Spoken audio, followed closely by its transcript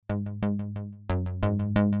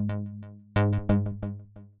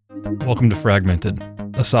Welcome to Fragmented,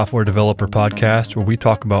 a software developer podcast where we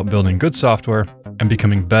talk about building good software and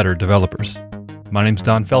becoming better developers. My name's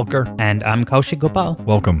Don Felker. And I'm Kaushik Gopal.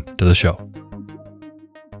 Welcome to the show.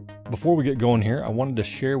 Before we get going here, I wanted to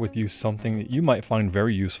share with you something that you might find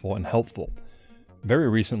very useful and helpful. Very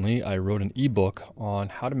recently, I wrote an ebook on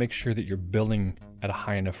how to make sure that you're billing at a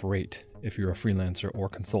high enough rate if you're a freelancer or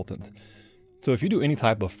consultant. So if you do any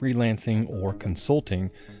type of freelancing or consulting,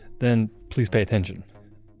 then please pay attention.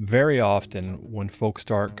 Very often when folks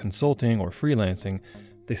start consulting or freelancing,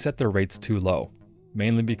 they set their rates too low,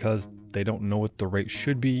 mainly because they don't know what the rate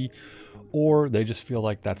should be, or they just feel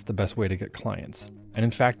like that's the best way to get clients. And in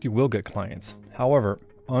fact, you will get clients. However,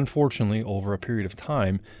 unfortunately, over a period of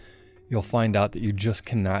time, you'll find out that you just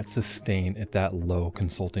cannot sustain at that low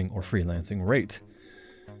consulting or freelancing rate.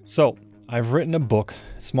 So I've written a book,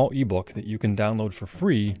 a small ebook that you can download for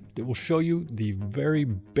free that will show you the very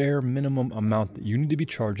bare minimum amount that you need to be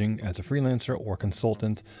charging as a freelancer or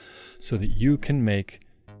consultant so that you can make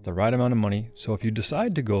the right amount of money. So if you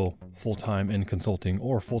decide to go full-time in consulting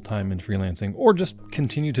or full-time in freelancing, or just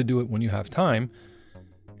continue to do it when you have time,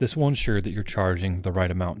 this will ensure that you're charging the right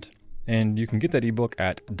amount. And you can get that ebook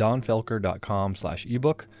at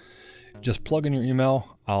donfelker.com/ebook. Just plug in your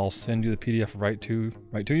email. I'll send you the PDF right to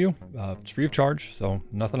you. It's free of charge, so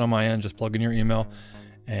nothing on my end. Just plug in your email.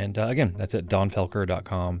 And again, that's at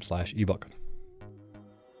donfelker.com/ebook.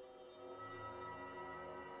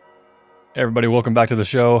 Hey everybody, welcome back to the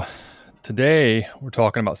show. Today, we're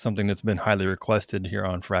talking about something that's been highly requested here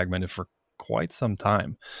on Fragmented for quite some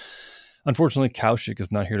time. Unfortunately, Kaushik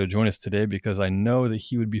is not here to join us today because I know that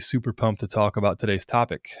he would be super pumped to talk about today's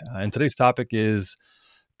topic. And today's topic is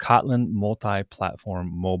Kotlin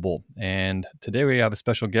multi-platform mobile. And today we have a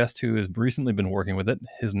special guest who has recently been working with it.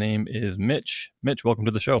 His name is Mitch. Mitch, welcome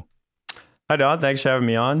to the show. Hi, Don. Thanks for having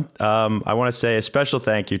me on. I want to say a special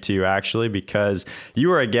thank you to you, actually, because you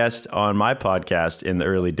were a guest on my podcast in the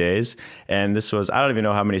early days. And this was, I don't even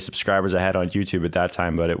know how many subscribers I had on YouTube at that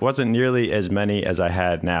time, but it wasn't nearly as many as I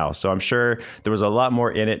had now. So I'm sure there was a lot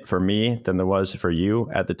more in it for me than there was for you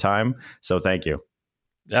at the time. So thank you.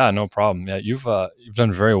 Yeah, no problem. Yeah, you've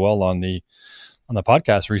done very well on the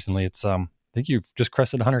podcast recently. It's I think you've just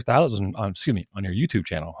crested 100,000 on your YouTube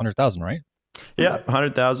channel, 100,000, right? Yeah,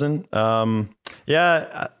 100,000.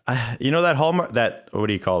 Yeah, you know that hallmark, that, what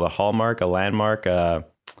do you call it? A hallmark, a landmark,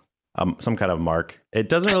 some kind of mark. It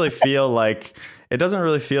doesn't really feel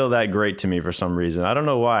that great to me for some reason. I don't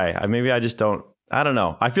know why. Maybe I just don't. I don't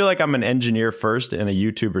know. I feel like I'm an engineer first and a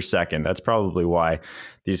YouTuber second. That's probably why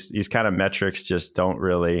these kind of metrics just don't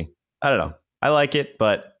really, I don't know. I like it,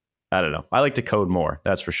 but I don't know. I like to code more.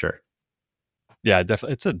 That's for sure. Yeah,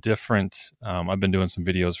 definitely. It's a different, I've been doing some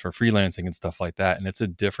videos for freelancing and stuff like that, and it's a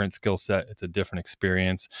different skill set. It's a different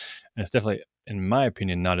experience. And it's definitely, in my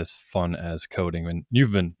opinion, not as fun as coding. And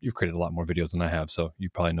you've created a lot more videos than I have, so you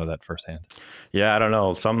probably know that firsthand. Yeah, I don't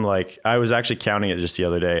know. I was actually counting it just the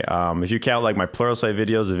other day. If you count like my Pluralsight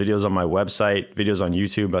videos, the videos on my website, videos on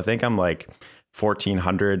YouTube, I think I'm like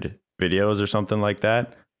 1,400 videos or something like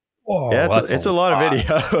that. Whoa, yeah, it's a lot of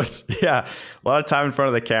videos. Yeah, a lot of time in front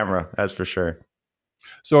of the camera, that's for sure.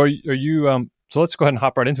 So are you, so let's go ahead and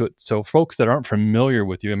hop right into it. So folks that aren't familiar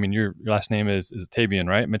with you, I mean, your last name is Tabian,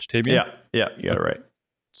 right? Mitch Tabian? Yeah, you got it right.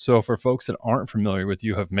 So for folks that aren't familiar with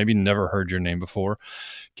you, have maybe never heard your name before,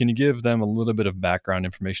 can you give them a little bit of background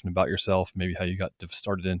information about yourself, maybe how you got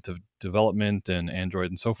started into development and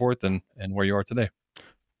Android and so forth, and where you are today?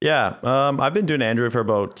 Yeah, I've been doing Android for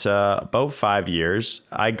about 5 years.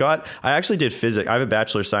 I actually did physics. I have a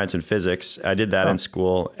Bachelor of Science in Physics. I did that in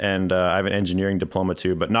school, and I have an engineering diploma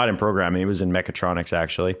too, but not in programming. It was in mechatronics,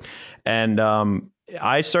 actually. And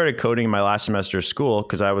I started coding in my last semester of school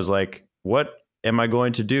because I was like, what am I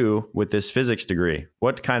going to do with this physics degree?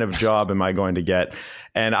 What kind of job am I going to get?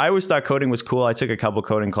 And I always thought coding was cool. I took a couple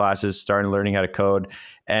coding classes, started learning how to code.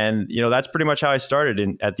 And, that's pretty much how I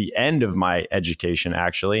started at the end of my education,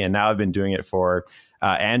 actually. And now I've been doing it for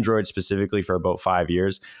Android specifically for about 5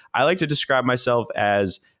 years. I like to describe myself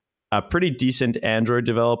as a pretty decent Android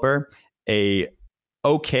developer, a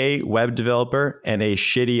okay web developer, and a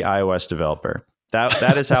shitty iOS developer.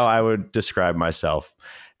 That is how I would describe myself.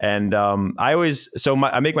 And I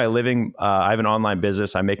make my living. I have an online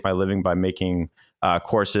business. I make my living by making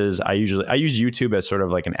courses. I use YouTube as sort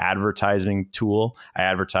of like an advertising tool. I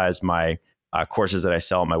advertise my courses that I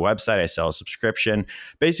sell on my website. I sell a subscription.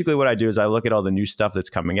 Basically, what I do is I look at all the new stuff that's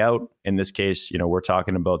coming out. In this case, we're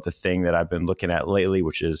talking about the thing that I've been looking at lately,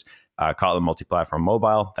 which is Kotlin multi-platform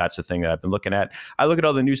mobile. That's the thing that I've been looking at. I look at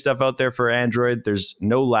all the new stuff out there for Android. There's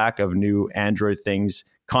no lack of new Android things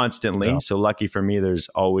constantly. Yeah. So lucky for me, there's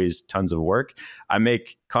always tons of work. I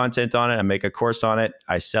make content on it. I make a course on it.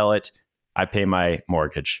 I sell it. I pay my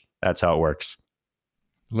mortgage. That's how it works.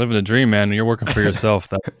 Living a dream, man. You're working for yourself.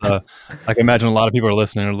 That, I can imagine a lot of people are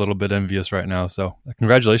listening a little bit envious right now. So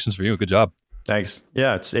congratulations for you. Good job. Thanks.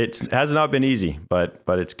 Yeah, it has not been easy, but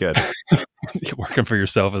it's good. Working for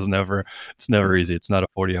yourself is never easy. It's not a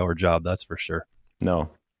 40-hour job, that's for sure.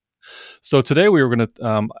 No. So today we were going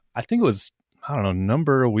to, I think it was, I don't know, a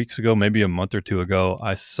number of weeks ago, maybe a month or two ago,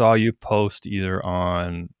 I saw you post either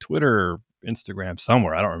on Twitter or Instagram,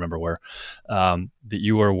 somewhere, I don't remember where, that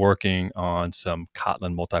you were working on some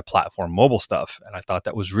Kotlin multi-platform mobile stuff. And I thought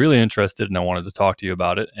that was really interesting, and I wanted to talk to you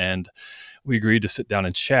about it. And we agreed to sit down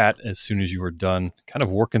and chat as soon as you were done kind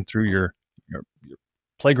of working through your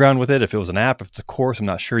playground with it. If it was an app, if it's a course, I'm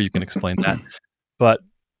not sure you can explain that. But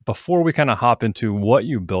before we kind of hop into what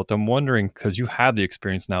you built, I'm wondering, because you have the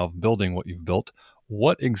experience now of building what you've built,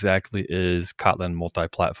 what exactly is Kotlin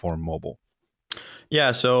multi-platform mobile?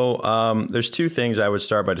 Yeah, so there's two things I would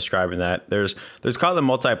start by describing that. There's Kotlin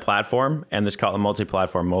multi-platform and there's Kotlin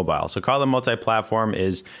multi-platform mobile. So Kotlin multi-platform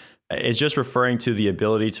is just referring to the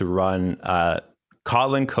ability to run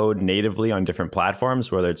Kotlin code natively on different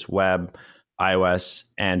platforms, whether it's web, iOS,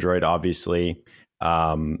 Android, obviously,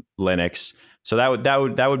 Linux. So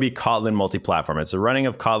that would be Kotlin multi-platform. It's the running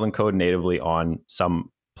of Kotlin code natively on some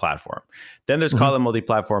platform. Then there's Kotlin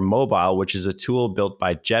multi-platform mobile, which is a tool built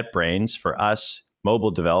by JetBrains for us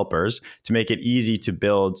mobile developers to make it easy to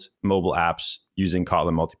build mobile apps using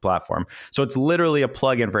Kotlin multi-platform. So it's literally a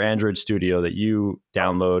plugin for Android Studio that you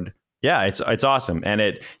download. Yeah, it's awesome.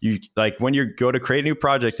 And you like when you go to create a new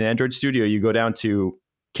project in Android Studio, you go down to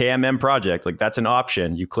KMM project, like that's an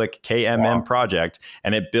option. You click KMM project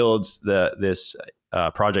and it builds this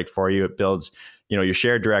project for you. It builds, your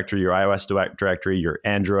shared directory, your iOS directory, your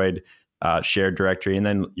Android shared directory, and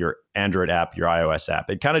then your Android app, your iOS app.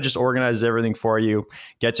 It kind of just organizes everything for you,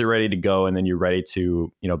 gets it ready to go, and then you're ready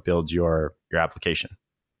to, build your application.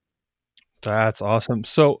 That's awesome.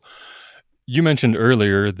 So you mentioned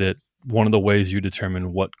earlier that one of the ways you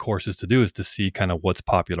determine what courses to do is to see kind of what's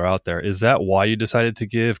popular out there. Is that why you decided to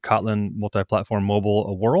give Kotlin multi-platform mobile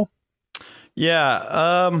a whirl?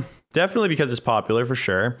 Yeah, definitely because it's popular for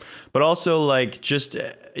sure. But also just,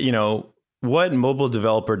 what mobile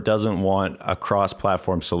developer doesn't want a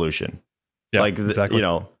cross-platform solution? Yeah, exactly.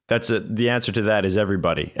 The answer to that is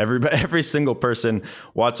everybody. Every single person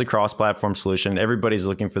wants a cross-platform solution. Everybody's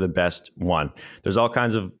looking for the best one. There's all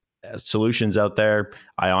kinds of solutions out there: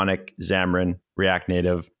 Ionic, Xamarin, React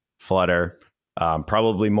Native, Flutter,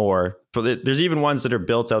 probably more. But there's even ones that are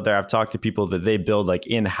built out there. I've talked to people that they build like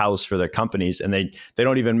in-house for their companies, and they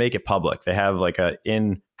don't even make it public. They have like a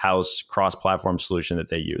in-house cross-platform solution that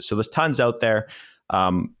they use. So there's tons out there.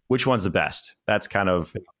 Which one's the best? That's kind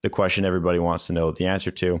of the question everybody wants to know the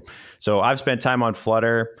answer to. So I've spent time on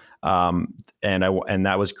Flutter. And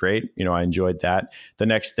that was great. I enjoyed that. The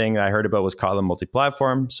next thing I heard about was Kotlin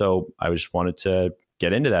multi-platform. So I just wanted to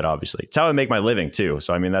get into that, obviously. It's how I make my living too.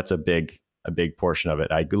 So, I mean, that's a big portion of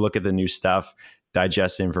it. I look at the new stuff,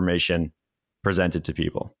 digest the information, present it to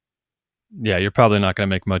people. Yeah, you're probably not going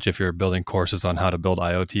to make much if you're building courses on how to build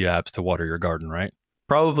IoT apps to water your garden, right?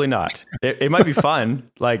 Probably not. It might be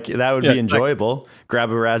fun. Like that would be enjoyable.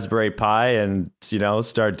 Grab a Raspberry Pi and,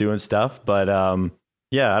 start doing stuff. But,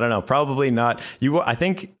 yeah, I don't know. Probably not. I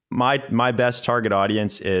think my best target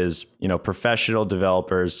audience is, professional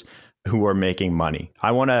developers who are making money.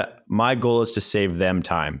 My goal is to save them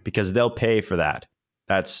time because they'll pay for that.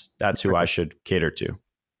 That's who I should cater to.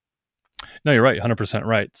 No, you're right. 100%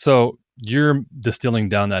 right. So you're distilling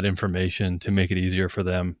down that information to make it easier for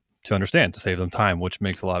them to understand, to save them time, which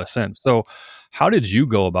makes a lot of sense. So how did you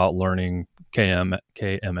go about learning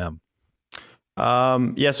KMM?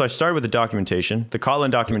 So I started with the documentation. The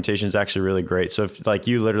Kotlin documentation is actually really great. So if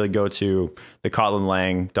you literally go to the Kotlin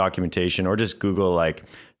Lang documentation or just Google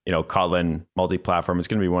Kotlin multi-platform, it's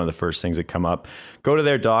going to be one of the first things that come up. Go to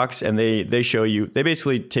their docs and they show you, they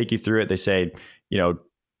basically take you through it. They say,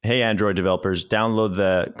 hey, Android developers, download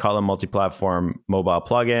the Kotlin multi-platform mobile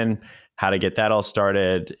plugin, how to get that all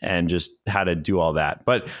started and just how to do all that.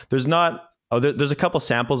 But there's a couple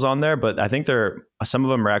samples on there, but I think some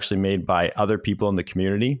of them are actually made by other people in the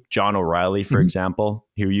community. John O'Reilly, for example,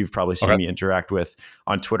 who you've probably seen me interact with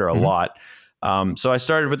on Twitter a lot. So I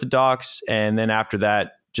started with the docs, and then after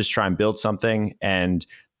that, just try and build something. And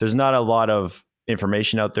there's not a lot of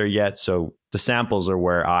information out there yet. So the samples are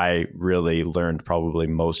where I really learned probably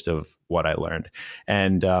most of what I learned.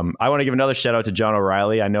 And I want to give another shout out to John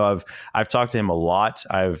O'Reilly. I know I've talked to him a lot.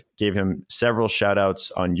 I've gave him several shout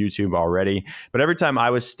outs on YouTube already. But every time I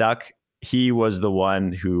was stuck he was the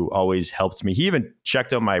one who always helped me. He even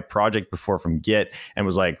checked out my project before from Git and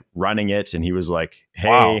was like running it. And he was like,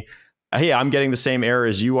 hey, I'm getting the same error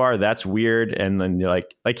as you are. That's weird. And then you're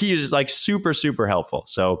like he was like super, super helpful.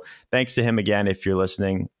 So thanks to him again. If you're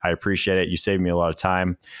listening, I appreciate it. You saved me a lot of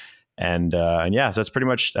time. And yeah, so that's pretty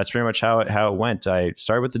much how it went. I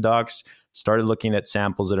started with the docs, started looking at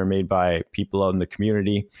samples that are made by people out in the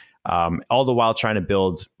community, all the while trying to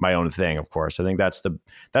build my own thing. Of course, I think that's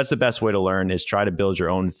the best way to learn, is try to build your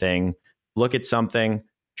own thing. Look at something,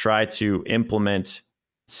 try to implement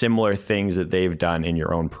similar things that they've done in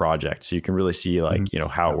your own project, so you can really see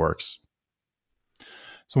how it works.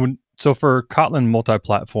 So for Kotlin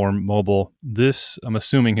multi-platform mobile, this, I'm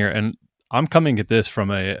assuming here, and I'm coming at this from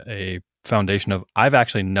a foundation of, I've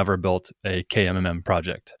actually never built a KMMM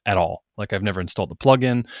project at all. Like, I've never installed the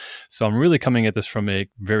plugin. So I'm really coming at this from a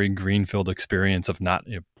very greenfield experience of not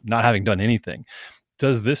having done anything.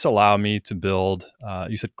 Does this allow me to build,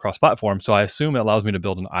 you said cross-platform, so I assume it allows me to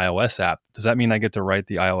build an iOS app. Does that mean I get to write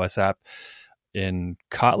the iOS app in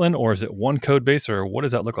Kotlin, or is it one code base, or what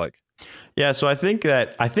does that look like? Yeah, so I think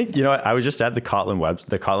I was just at the Kotlin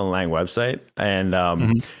Lang website, and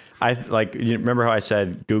you remember how I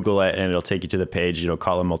said Google it and it'll take you to the page,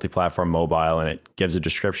 Kotlin multi-platform mobile, and it gives a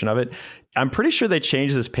description of it. I'm pretty sure they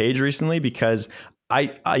changed this page recently, because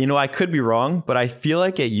I could be wrong, but I feel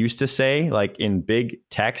like it used to say, like in big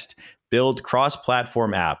text, build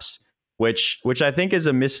cross-platform apps, which I think is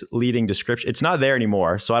a misleading description. It's not there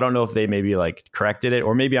anymore. So I don't know if they maybe like corrected it,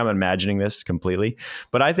 or maybe I'm imagining this completely.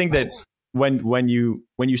 But I think that when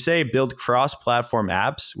you say build cross-platform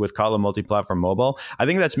apps with Kotlin multi-platform mobile, I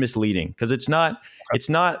think that's misleading, because it's not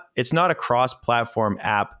a cross-platform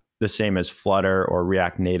app the same as Flutter or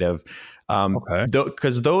React Native.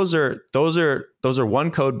 Because those are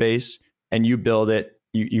one code base, and you build it.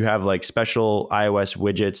 You have like special iOS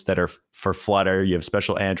widgets that are for Flutter. You have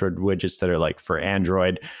special Android widgets that are like for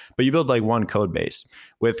Android, but you build like one code base.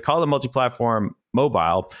 With Kotlin multi-platform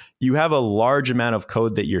mobile, you have a large amount of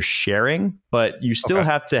code that you're sharing, but you still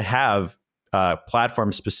have to have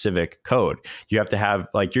platform specific code. You have to have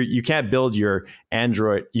you can't build your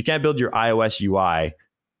iOS UI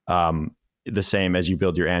the same as you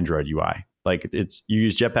build your Android UI. Like, you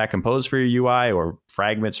use Jetpack Compose for your UI, or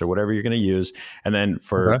fragments, or whatever you're going to use, and then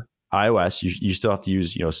for iOS, you still have to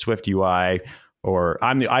use Swift UI, or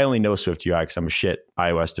I only know Swift UI because I'm a shit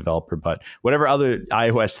iOS developer, but whatever other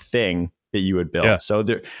iOS thing that you would build. Yeah. So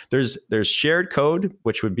there's shared code,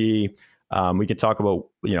 which would be we could talk about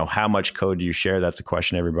how much code do you share. That's a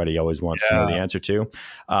question everybody always wants to know the answer to,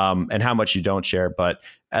 and how much you don't share. But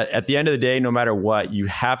at the end of the day, no matter what, you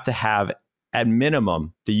have to have at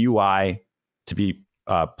minimum the UI to be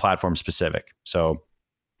platform specific. So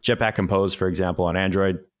Jetpack Compose, for example, on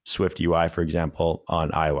Android, Swift UI, for example,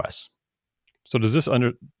 on iOS. So does this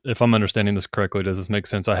if I'm understanding this correctly, does this make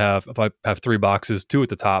sense? If I have 3 boxes, 2 at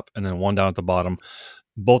the top and then 1 down at the bottom,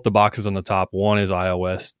 both the boxes on the top, one is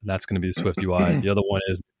iOS, and that's going to be the Swift UI. The other one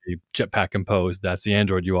is the Jetpack Compose, that's the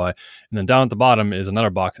Android UI. And then down at the bottom is another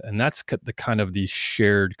box, and that's the kind of the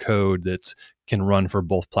shared code that's can run for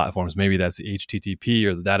both platforms. Maybe that's the HTTP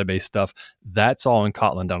or the database stuff. That's all in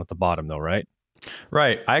Kotlin down at the bottom though, right?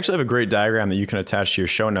 Right. I actually have a great diagram that you can attach to your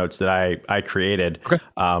show notes that I created. Okay.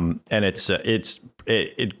 And it's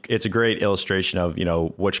a great illustration of,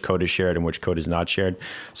 which code is shared and which code is not shared.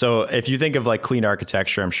 So if you think of like clean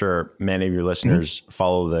architecture, I'm sure many of your listeners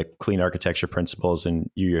follow the clean architecture principles, and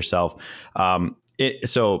you yourself.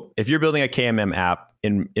 So if you're building a KMM app,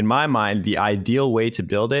 in my mind, the ideal way to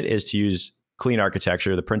build it is to use clean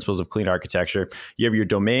architecture, the principles of clean architecture. You have your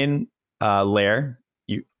domain layer,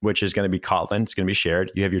 which is going to be Kotlin. It's going to be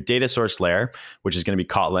shared. You have your data source layer, which is going to be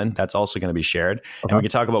Kotlin. That's also going to be shared. And we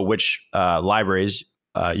can talk about which libraries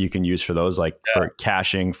you can use for those, for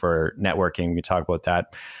caching, for networking. We can talk about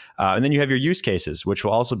that. And then you have your use cases, which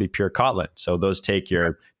will also be pure Kotlin. So those take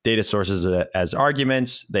your data sources as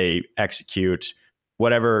arguments. They execute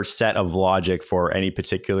whatever set of logic for any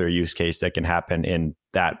particular use case that can happen in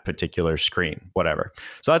that particular screen, whatever.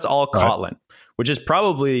 So that's all Kotlin, which is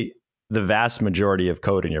probably the vast majority of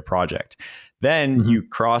code in your project. Then you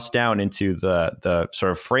cross down into the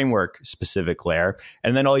sort of framework specific layer,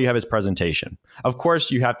 and then all you have is presentation. Of course,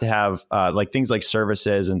 you have to have things like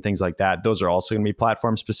services and things like that. Those are also going to be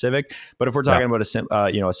platform specific. But if we're talking about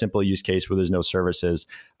a simple use case where there's no services,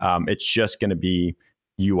 it's just going to be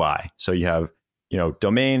UI. So you have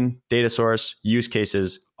domain, data source, use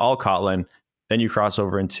cases, all Kotlin. Then you cross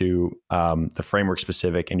over into the framework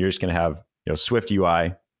specific, and you're just going to have Swift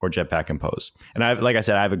UI or Jetpack Compose. And I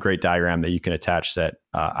have a great diagram that you can attach that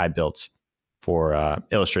I built for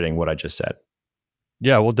illustrating what I just said.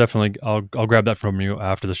 Yeah, we'll definitely. I'll grab that from you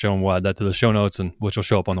after the show, and we'll add that to the show notes, and which will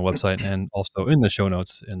show up on the website and also in the show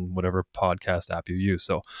notes in whatever podcast app you use.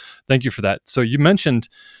 So, thank you for that. So you mentioned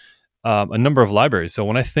a number of libraries. So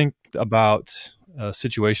when I think about a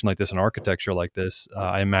situation like this, an architecture like this,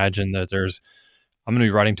 I imagine that I'm going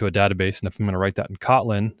to be writing to a database, and if I'm going to write that in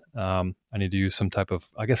Kotlin, I need to use some type of,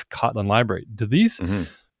 I guess, Kotlin library. Do these? Mm-hmm.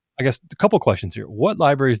 I guess a couple questions here. What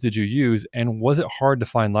libraries did you use, and was it hard to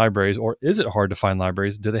find libraries, or is it hard to find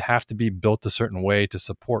libraries? Do they have to be built a certain way to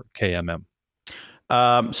support KMM?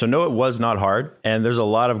 So no, it was not hard, and there's a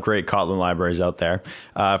lot of great Kotlin libraries out there.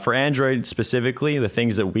 For Android specifically, the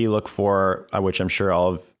things that we look for, which I'm sure all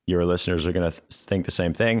of your listeners are going to think the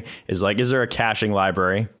same thing, is like, is there a caching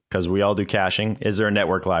library? Because we all do caching. Is there a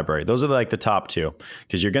network library? Those are like the top two,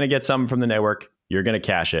 because you're going to get something from the network. You're going to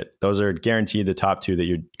cache it. Those are guaranteed the top two that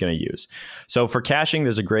you're going to use. So for caching,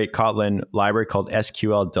 there's a great Kotlin library called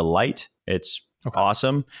SQLDelete. It's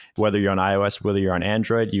awesome. Whether you're on iOS, whether you're on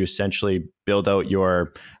Android, you essentially build out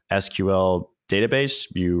your SQL database.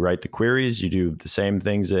 You write the queries. You do the same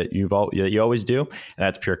things that you always do. And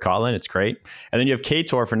that's pure Kotlin. It's great. And then you have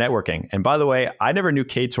Ktor for networking. And by the way, I never knew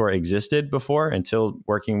Ktor existed before until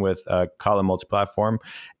working with Kotlin multi-platform.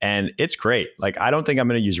 And it's great. Like, I don't think I'm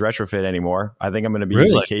going to use Retrofit anymore. I think I'm going to be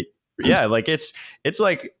using Ktor. Yeah, like it's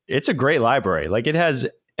a great library. Like, it has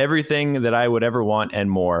everything that I would ever want and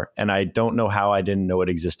more. And I don't know how I didn't know it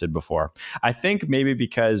existed before. I think maybe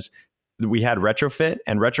because we had Retrofit,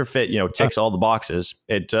 and Retrofit, ticks all the boxes.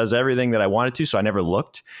 It does everything that I wanted to, so I never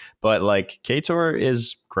looked. But like, Ktor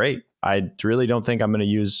is great. I really don't think I'm going to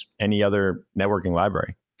use any other networking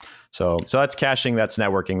library. So that's caching, that's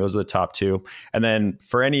networking. Those are the top two. And then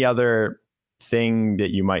for any other thing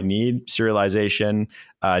that you might need, serialization,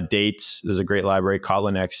 dates. There's a great library,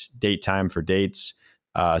 Kotlin X datetime for dates,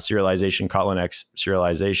 serialization, Kotlin X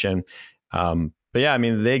serialization. But yeah, I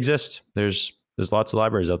mean, they exist. There's lots of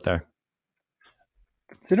libraries out there.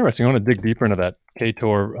 It's interesting. I want to dig deeper into that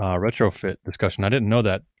Ktor retrofit discussion. I didn't know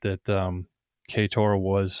that Ktor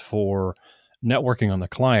was for networking on the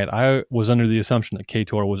client. I was under the assumption that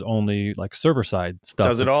Ktor was only like server side stuff.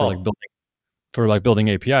 Does it all? For building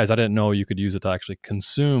APIs. I didn't know you could use it to actually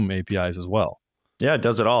consume APIs as well. Yeah, it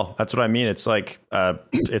does it all. That's what I mean. It's like a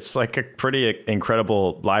pretty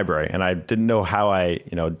incredible library, and I didn't know how I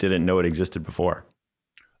didn't know it existed before.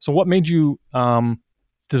 So what made you?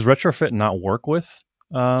 Does Retrofit not work with?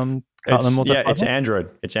 It's Android.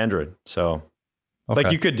 It's Android. So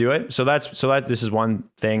like, you could do it. So this is one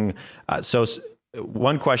thing. So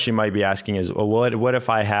one question you might be asking is, well, what if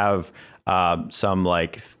I have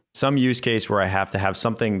some use case where I have to have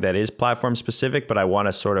something that is platform specific, but I want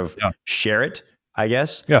to sort of share it, I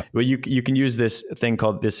guess. Yeah. Well, you can use this thing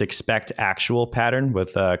called this expect actual pattern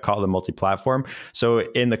with Kotlin multi-platform. So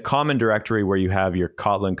in the common directory where you have your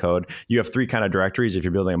Kotlin code, you have three kind of directories. If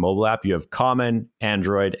you're building a mobile app, you have common,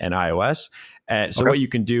 Android, and iOS. And so what you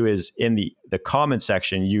can do is in the common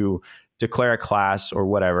section, you declare a class or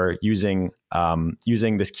whatever using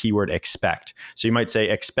this keyword expect. So you might say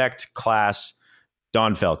expect class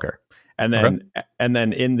Don Felker. And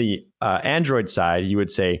then in the Android side, you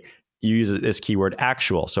would say, you use this keyword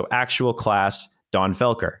actual. So actual class Don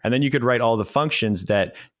Felker. And then you could write all the functions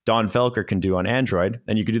that Don Felker can do on Android.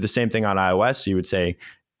 And you could do the same thing on iOS. So you would say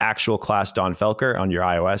actual class Don Felker on your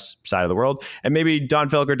iOS side of the world. And maybe Don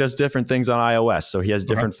Felker does different things on iOS. So he has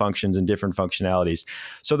different functions and different functionalities.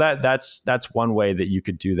 So that's one way that you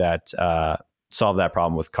could do that, solve that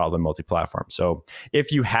problem with Kotlin multi-platform. So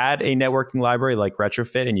if you had a networking library like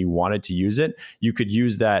Retrofit and you wanted to use it, you could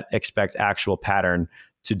use that expect actual pattern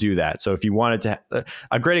to do that. So if you wanted to,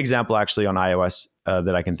 a great example actually on iOS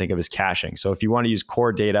that I can think of is caching. So if you want to use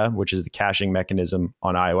core data, which is the caching mechanism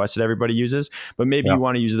on iOS that everybody uses, but maybe you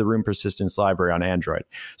want to use the room persistence library on Android.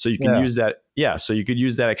 So you can use that. Yeah. So you could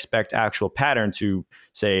use that expect actual pattern to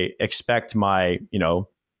say, expect my,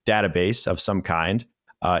 database of some kind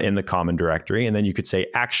in the common directory. And then you could say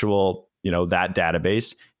actual, that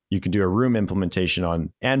database. You can do a room implementation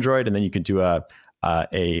on Android, and then you could do a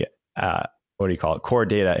core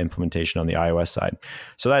data implementation on the iOS side.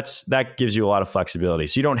 So that gives you a lot of flexibility.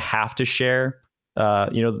 So you don't have to share,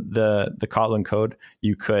 the Kotlin code.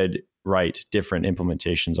 You could write different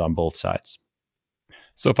implementations on both sides.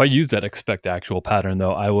 So if I use that expect actual pattern,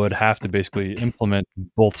 though, I would have to basically implement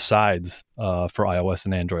both sides for iOS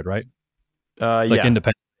and Android, right?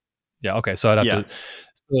 Independent. Yeah. Okay. So I'd have to.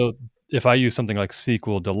 So if I use something like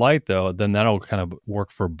SQLDelete, though, then that'll kind of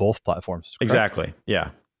work for both platforms. Correct? Exactly. Yeah.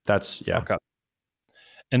 Okay.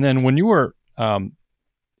 And then when you were,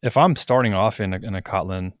 if I'm starting off in a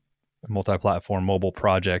Kotlin multi-platform mobile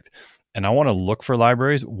project, and I want to look for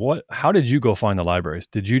libraries, how did you go find the libraries?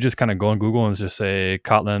 Did you just kind of go on Google and just say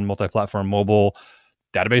Kotlin multi-platform mobile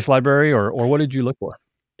database library, or what did you look for?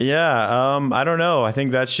 Yeah, I don't know. I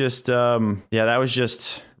think that's just that was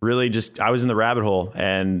just really just I was in the rabbit hole,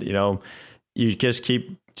 and you just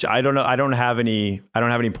keep. I don't know. I don't have any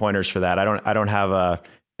pointers for that. I don't have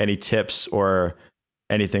any tips or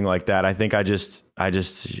anything like that. I think I just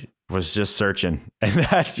was just searching, and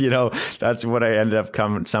that's what I ended up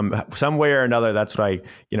coming some way or another. That's what I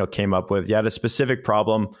came up with. You had a specific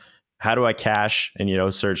problem. How do I cache?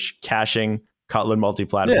 And search caching Kotlin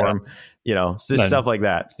multi-platform. Yeah. Just stuff like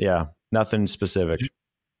that. Yeah, nothing specific.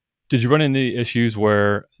 Did you run into any issues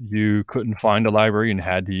where you couldn't find a library and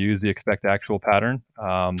had to use the expect actual pattern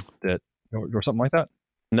or something like that?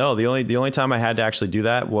 No, the only time I had to actually do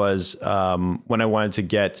that was when I wanted to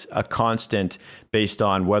get a constant based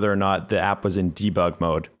on whether or not the app was in debug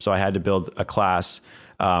mode. So I had to build a class.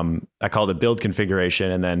 I called it build configuration,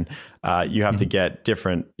 and then you have to get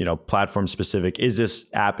different, platform specific. Is this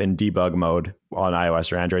app in debug mode on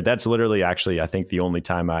iOS or Android? That's literally actually, I think, the only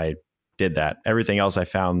time I did that. Everything else I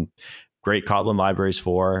found great Kotlin libraries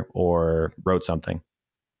for or wrote something.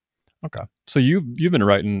 Okay. So you've been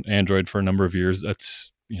writing Android for a number of years.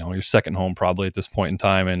 That's, your second home probably at this point in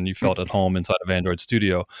time, and you felt at home inside of Android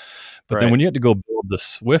Studio. But then when you had to go build the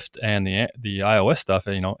Swift and the iOS stuff,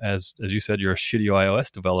 as you said, you're a shitty iOS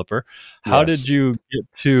developer. How did you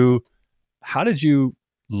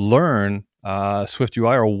learn Swift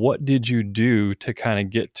UI, or what did you do to kind of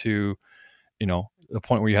get to, the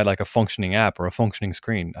point where you had like a functioning app or a functioning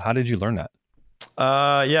screen? How did you learn that?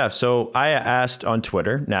 So I asked on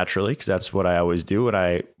Twitter, naturally, because that's what I always do when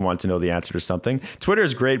I want to know the answer to something. Twitter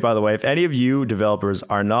is great, by the way. If any of you developers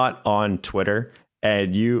are not on Twitter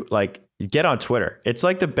and you get on Twitter, it's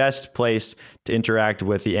like the best place to interact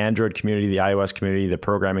with the Android community, the iOS community, the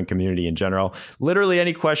programming community in general. Literally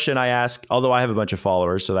any question I ask, although I have a bunch of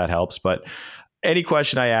followers, so that helps, but any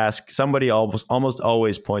question I ask, somebody almost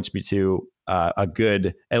always points me to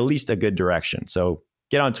at least a good direction. So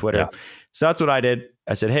get on Twitter. Yeah. So that's what I did.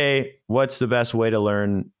 I said, hey, what's the best way to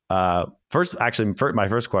learn? My first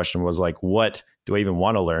question was like, what do I even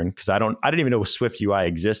want to learn? Because I didn't even know Swift UI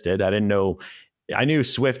existed. I knew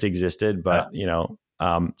Swift existed, but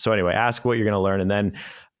so anyway, ask what you're going to learn. And then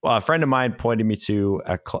a friend of mine pointed me to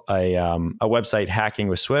a website, Hacking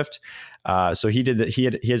with Swift. So he did that.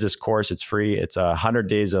 He has this course. It's free. It's 100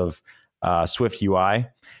 days of Swift UI.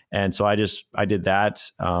 And so I did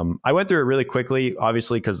that. I went through it really quickly,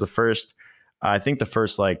 obviously, because the first 20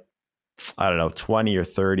 or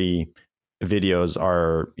 30 videos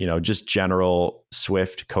are, just general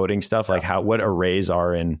Swift coding stuff, like what arrays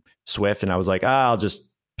are in Swift. And I was like, I'll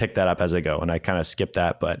just pick that up as I go. And I kind of skipped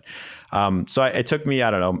that. But it took me,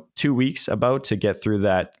 2 weeks to get through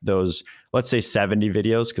those, let's say 70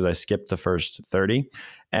 videos, because I skipped the first 30.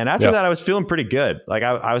 And after that, I was feeling pretty good. Like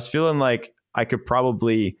I was feeling like I could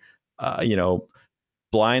probably,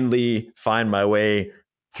 blindly find my way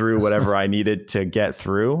through whatever I needed to get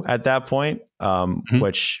through at that point,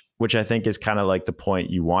 which I think is kind of like the point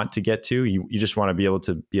you want to get to. You just want to be able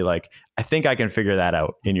to be like, I think I can figure that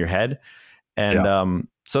out in your head. And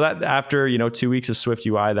so that after 2 weeks of Swift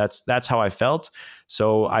UI, that's how I felt.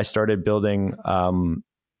 So I started building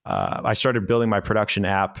my production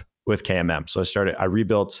app with KMM. So I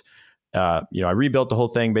rebuilt the whole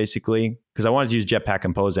thing basically because I wanted to use Jetpack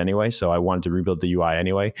Compose anyway. So I wanted to rebuild the UI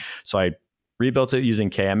anyway. So I rebuilt it using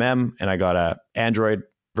KMM, and I got a Android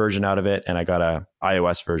version out of it, and I got a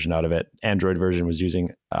iOS version out of it. Android version was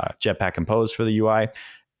using Jetpack Compose for the UI.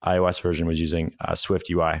 iOS version was using Swift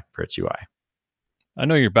UI for its UI. I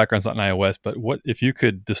know your background's not in iOS, but what if you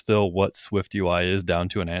could distill what Swift UI is down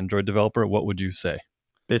to an Android developer, what would you say?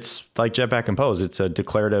 It's like Jetpack Compose. It's a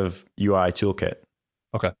declarative UI toolkit.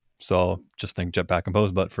 Okay. So just think Jetpack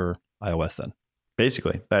Compose, but for iOS then.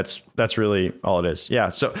 Basically, that's really all it is.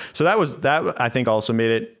 Yeah. So that I think also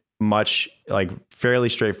made it much fairly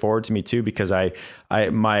straightforward to me too, because the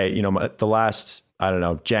last,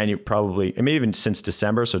 January, probably, maybe even since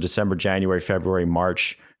December. So December, January, February,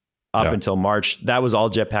 March, until March, that was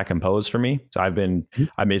all Jetpack Compose for me. So I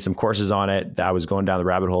made some courses on it. I was going down the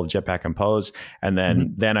rabbit hole of Jetpack Compose. And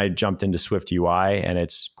then I jumped into Swift UI, and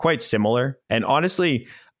it's quite similar. And honestly,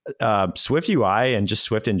 Swift UI and just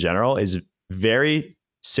Swift in general is very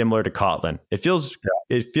similar to Kotlin. It feels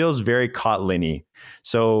very Kotlin-y.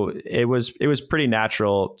 So it was pretty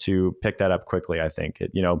natural to pick that up quickly, I think.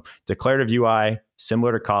 Declarative UI,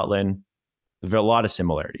 similar to Kotlin, there are a lot of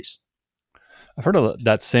similarities. I've heard of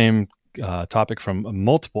that same topic from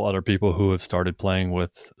multiple other people who have started playing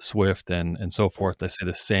with Swift and so forth. They say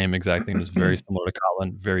the same exact thing. It's very similar to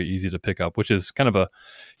Kotlin, very easy to pick up, which is kind of a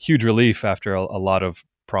huge relief after a lot of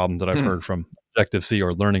problems that I've heard from Objective-C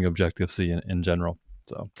or learning Objective-C in general.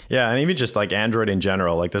 So yeah, and even just like Android in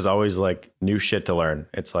general, like there's always like new shit to learn.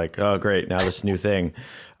 It's like, oh great, now this new thing.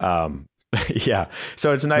 Yeah,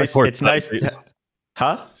 so it's nice. It's nice.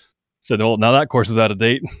 Huh? So now that course is out of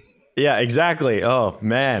date. Yeah, exactly. Oh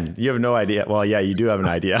man, you have no idea. Well, yeah, you do have an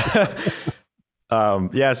idea.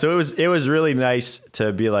 Yeah, so it was really nice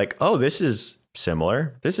to be like, oh, this is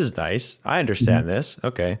similar. This is nice. I understand this.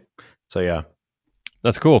 Okay, so yeah,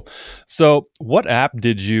 that's cool. So, what app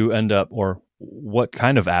did you end up, or what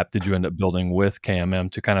kind of app did you end up building with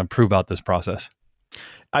KMM to kind of prove out this process?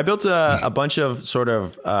 I built a bunch of sort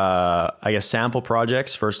of, I guess, sample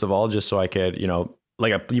projects, first of all, just so I could,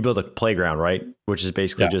 you build a playground, right? Which is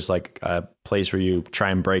basically just like a place where you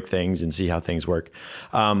try and break things and see how things work.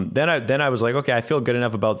 Then I was like, okay, I feel good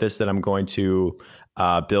enough about this that I'm going to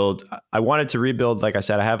build. I wanted to rebuild. Like I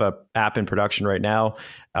said, I have an app in production right now.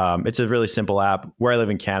 It's a really simple app. Where I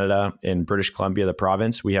live in Canada, in British Columbia, the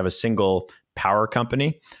province, we have a single power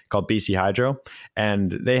company called BC Hydro.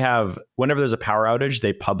 And they have, whenever there's a power outage,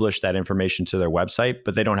 they publish that information to their website,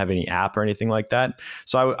 but they don't have any app or anything like that.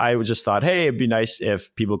 So I just thought, hey, it'd be nice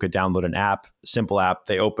if people could download an app, simple app.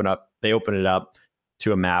 They open it up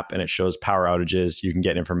to a map and it shows power outages. You can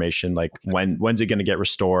get information like when's it going to get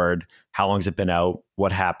restored? How long's it been out?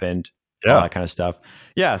 What happened? All that kind of stuff.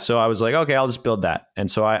 Yeah. So I was like, okay, I'll just build that.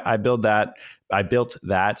 And so I built that,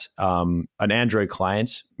 an Android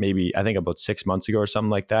client, maybe I think about 6 months ago or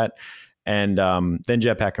something like that. And then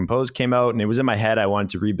Jetpack Compose came out, and it was in my head. I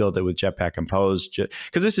wanted to rebuild it with Jetpack Compose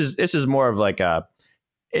because this is more of like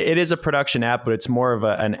it is a production app, but it's more of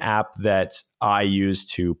an app that I use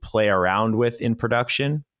to play around with in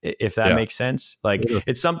production, if that makes sense. Like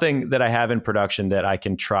it's something that I have in production that I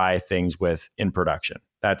can try things with in production.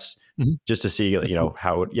 That's just to see,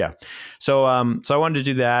 how it, So I wanted to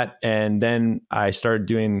do that. And then I started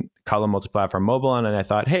doing Kotlin multi-platform mobile. And then I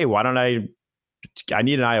thought, hey, why don't I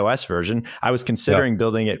need an iOS version. I was considering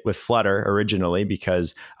building it with Flutter originally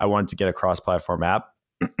because I wanted to get a cross-platform app.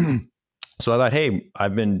 So I thought, hey,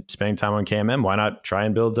 I've been spending time on KMM. Why not try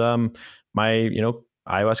and build my,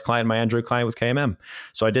 iOS client, my Android client with KMM?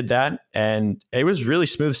 So I did that, and it was really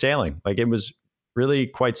smooth sailing. Like it was really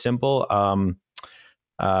quite simple.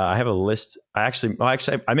 I have a list. I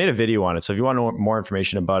made a video on it. So if you want to know more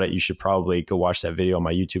information about it, you should probably go watch that video on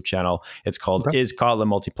my YouTube channel. It's called Is Kotlin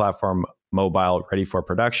Multi-Platform Mobile Ready for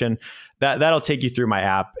Production? That'll take you through my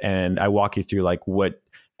app, and I walk you through like what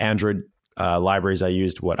Android libraries I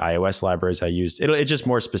used, what iOS libraries I used. It's just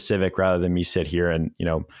more specific rather than me sit here and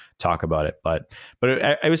talk about it. But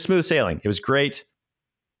it was smooth sailing. It was great.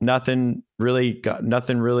 No big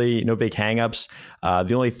hangups.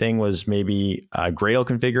 The only thing was maybe Gradle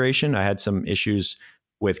configuration. I had some issues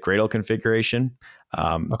with Gradle configuration.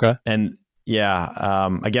 And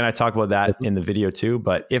again, I talk about that in the video too.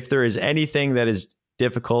 But if there is anything that is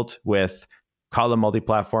difficult with Kotlin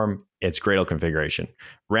multi-platform, it's Gradle configuration.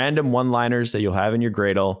 Random one-liners that you'll have in your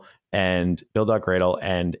Gradle and build.gradle,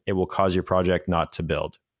 and it will cause your project not to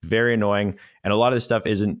build. Very annoying. And a lot of this stuff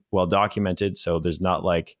isn't well documented. So there's not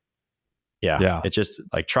like, it's just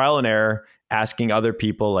like trial and error, asking other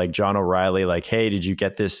people like John O'Reilly, like, hey, did you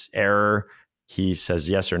get this error? He says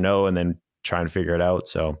yes or no, and then trying to figure it out.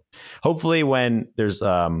 So hopefully when there's,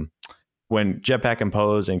 when Jetpack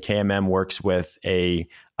Compose and KMM works with a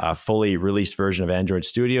fully released version of Android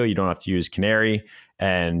Studio, you don't have to use Canary,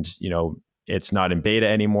 and it's not in beta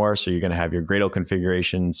anymore. So you're going to have your Gradle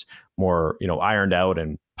configurations more ironed out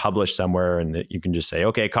and published somewhere, and you can just say,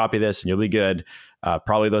 okay, copy this, and you'll be good.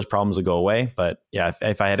 Probably those problems will go away. But yeah,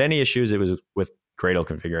 if I had any issues, it was with Gradle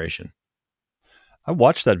configuration. I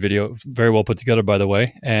watched that video, very well put together, by the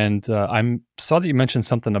way, and I saw that you mentioned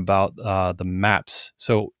something about the maps.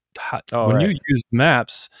 So when you use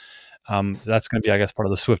maps, that's going to be, I guess, part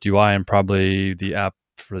of the Swift UI and probably the app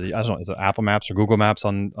for the, I don't know, is it Apple Maps or Google Maps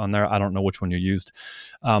on there? I don't know which one you used.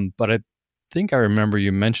 But I think I remember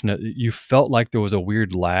you mentioned it. You felt like there was a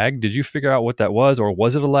weird lag. Did you figure out what that was, or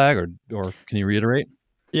was it a lag, or can you reiterate?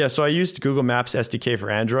 Yeah, so I used Google Maps SDK for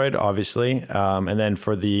Android, obviously. And then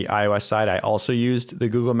for the iOS side, I also used the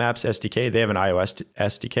Google Maps SDK. They have an iOS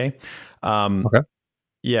SDK. Okay.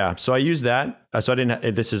 Yeah, so I used that. So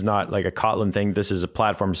this is not like a Kotlin thing. This is a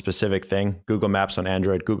platform specific thing. Google Maps on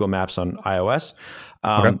Android, Google Maps on iOS.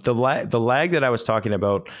 The lag that I was talking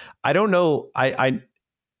about, I don't know.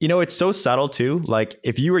 It's so subtle too. Like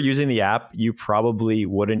if you were using the app, you probably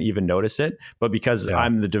wouldn't even notice it. But because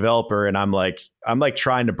I'm the developer and I'm like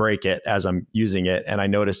trying to break it as I'm using it. And I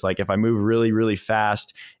notice like if I move really, really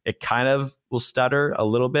fast, it kind of will stutter a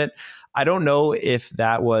little bit. I don't know if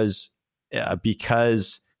that was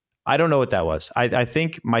because I don't know what that was. I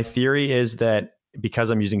think my theory is that because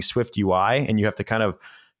I'm using Swift UI and you have to kind of,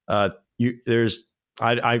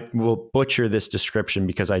 I will butcher this description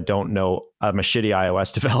because I don't know. I'm a shitty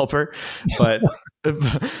iOS developer, but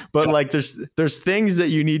like there's things that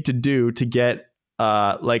you need to do to get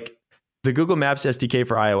like the Google Maps SDK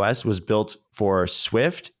for iOS was built for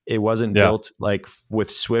Swift. It wasn't built like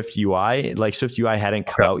with Swift UI. Like Swift UI hadn't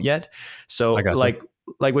come out yet. So like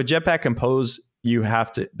with Jetpack Compose, you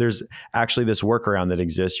have to, there's actually this workaround that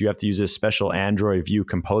exists. You have to use this special Android view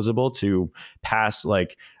composable to pass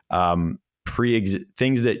like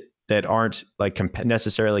things that aren't like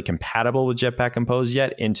necessarily compatible with Jetpack Compose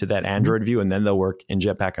yet into that Android view, and then they'll work in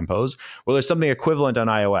Jetpack Compose. Well, there's something equivalent on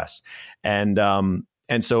iOS, and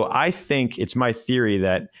so I think it's my theory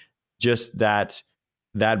that just that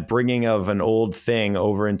bringing of an old thing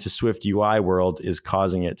over into Swift UI world is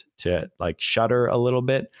causing it to like shudder a little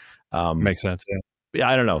bit. Makes sense. Yeah.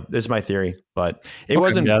 I don't know. This is my theory, but it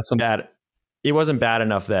wasn't bad. It wasn't bad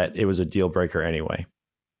enough that it was a deal breaker anyway.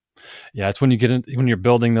 Yeah, it's when you get in, when you're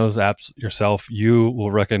building those apps yourself, you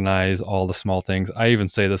will recognize all the small things. I even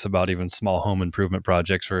say this about even small home improvement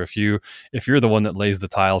projects, where if you're the one that lays the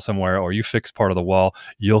tile somewhere or you fix part of the wall,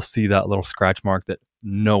 you'll see that little scratch mark that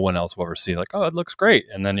no one else will ever see. Like, oh, it looks great.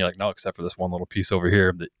 And then you're like, no, except for this one little piece over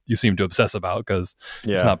here that you seem to obsess about because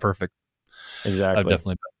it's not perfect. Exactly. I've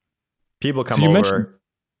definitely been. People come over.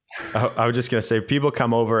 I was just going to say, people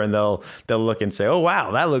come over and they'll look and say, oh,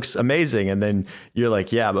 wow, that looks amazing. And then you're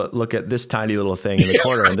like, yeah, but look at this tiny little thing in the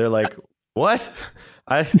corner. And they're like, what?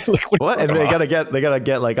 What? And they gotta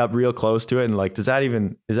get like up real close to it. And like, is that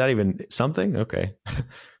even something? Okay.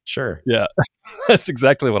 Sure. Yeah. That's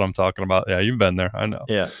exactly what I'm talking about. Yeah. You've been there. I know.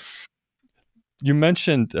 Yeah. You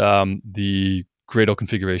mentioned the Gradle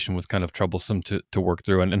configuration was kind of troublesome to work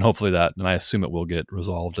through, and hopefully that, and I assume it will get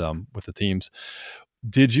resolved with the teams.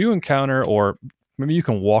 Did you encounter, or maybe you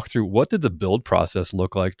can walk through, what did the build process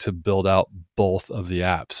look like to build out both of the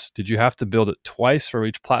apps? Did you have to build it twice for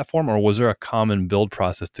each platform, or was there a common build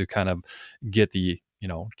process to kind of get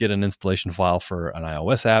an installation file for an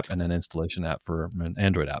iOS app and an installation app for an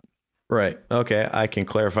Android app? Right. Okay. I can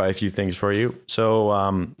clarify a few things for you.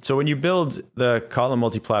 So, so when you build the Kotlin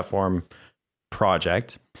multi-platform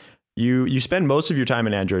project, you spend most of your time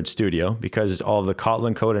in Android Studio because all of the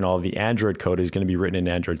Kotlin code and all of the Android code is going to be written in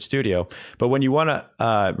Android Studio. But when you want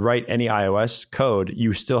to write any iOS code,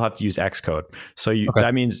 you still have to use Xcode. So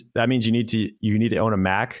that means you need to own a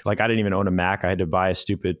Mac. Like I didn't even own a Mac. I had to buy a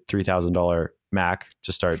stupid $3,000 Mac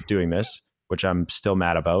to start doing this, which I'm still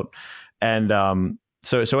mad about. And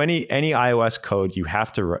so any iOS code you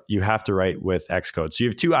have to write with Xcode. So you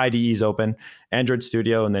have two IDEs open, Android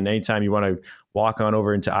Studio, and then anytime you want to walk on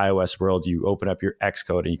over into iOS world, you open up your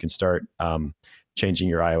Xcode and you can start changing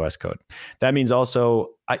your iOS code. That means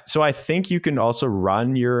also, I think you can also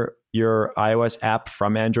run your iOS app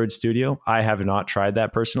from Android Studio. I have not tried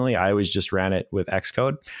that personally. I always just ran it with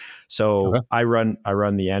Xcode. So I run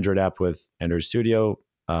the Android app with Android Studio,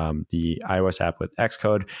 the iOS app with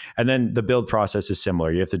Xcode, and then the build process is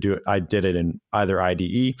similar. You have to do it. I did it in either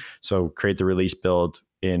IDE, so create the release build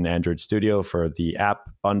in Android Studio for the app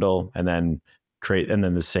bundle, and then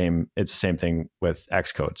it's the same thing with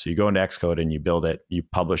Xcode. So you go into Xcode and you build it, you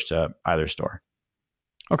publish to either store.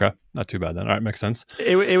 Okay, not too bad then. All right, makes sense.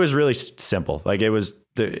 It was really simple. Like it was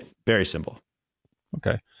very simple.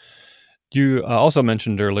 Okay. You also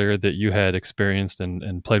mentioned earlier that you had experienced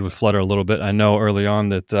and played with Flutter a little bit. I know early on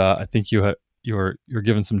that I think you were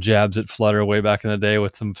giving some jabs at Flutter way back in the day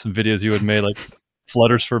with some videos you had made, like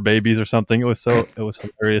Flutters for babies or something. It was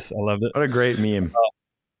hilarious. I loved it. What a great meme.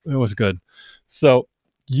 It was good. So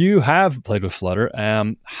you have played with Flutter.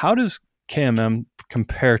 How does KMM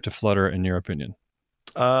compare to Flutter in your opinion?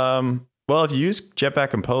 Well, if you use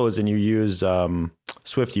Jetpack Compose and you use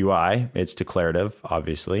Swift UI, it's declarative,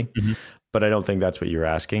 obviously. Mm-hmm. But I don't think that's what you're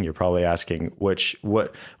asking. You're probably asking what is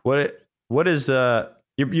the,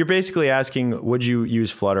 you're basically asking, would you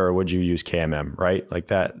use Flutter or would you use KMM, right? Like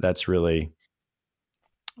that's really.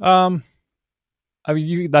 I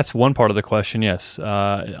mean, that's one part of the question. Yes.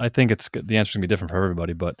 I think the answer can be different for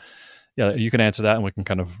everybody, but yeah, you can answer that and we can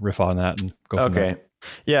kind of riff on that and go from there.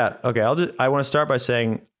 Yeah. Okay. I want to start by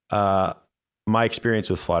saying, my experience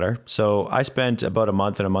with Flutter. So I spent about a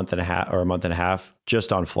month and a half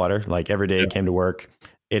just on Flutter. Like every day I came to work,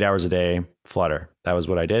 8 hours a day, Flutter. That was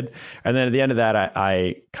what I did. And then at the end of that,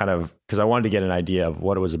 I kind of, because I wanted to get an idea of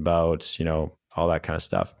what it was about, all that kind of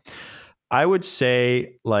stuff. I would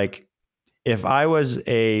say, like, if I was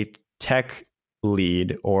a tech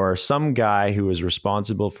lead or some guy who was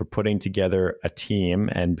responsible for putting together a team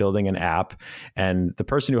and building an app, and the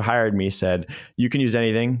person who hired me said, you can use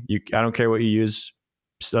anything. I don't care what you use.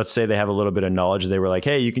 So let's say they have a little bit of knowledge. They were like,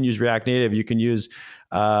 hey, you can use React Native. You can use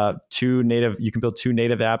you can build 2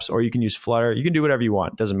 native apps, or you can use Flutter. You can do whatever you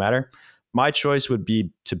want. Doesn't matter. My choice would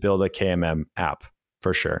be to build a KMM app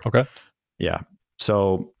for sure. Okay. Yeah.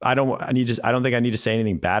 So I don't think I need to say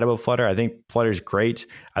anything bad about Flutter. I think Flutter is great.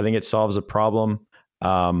 I think it solves a problem.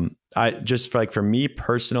 For me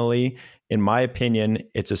personally, in my opinion,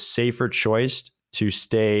 it's a safer choice to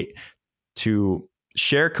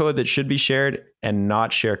share code that should be shared and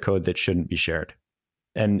not share code that shouldn't be shared.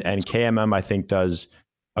 And KMM, I think, does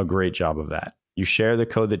a great job of that. You share the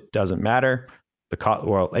code that doesn't matter.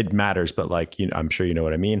 It matters, but I'm sure you know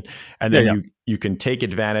what I mean. And then you can take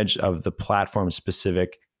advantage of the platform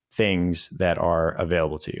specific things that are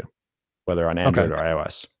available to you, whether on Android or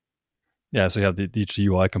iOS. Yeah. So you have each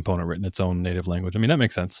UI component written its own native language. I mean, that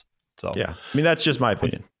makes sense. So yeah, I mean, that's just my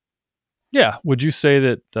opinion. Yeah. Would you say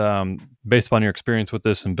that based upon your experience with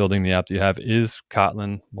this and building the app that you have, is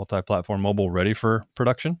Kotlin multi-platform mobile ready for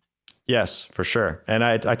production? Yes, for sure. And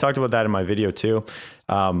I talked about that in my video too.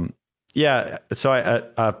 Yeah. So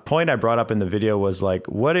a point I brought up in the video was like,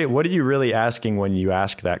 what are you really asking when you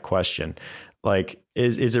ask that question? Like,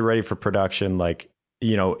 is it ready for production? Like,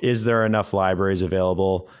 is there enough libraries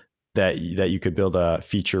available that you could build a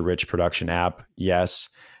feature rich production app? Yes.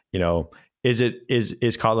 Is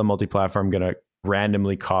Kotlin multi-platform going to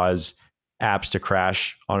randomly cause apps to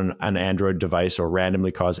crash on an Android device or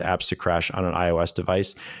randomly cause apps to crash on an iOS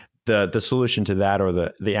device? The solution to that, or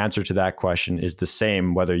the answer to that question, is the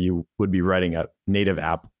same whether you would be writing a native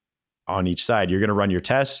app on each side. You're going to run your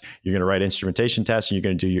tests, you're going to write instrumentation tests, and you're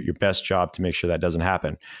going to do your best job to make sure that doesn't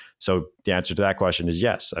happen. So the answer to that question is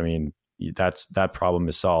yes. I mean, that problem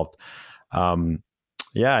is solved.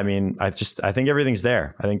 Yeah, I mean, I think everything's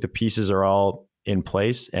there. I think the pieces are all in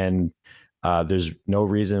place, and there's no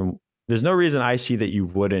reason I see that you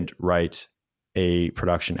wouldn't write a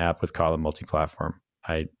production app with Kotlin multi-platform.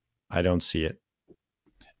 I don't see it.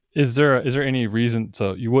 Is there any reason?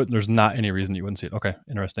 So there's not any reason you wouldn't see it. Okay,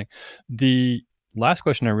 interesting. The last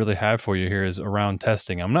question I really have for you here is around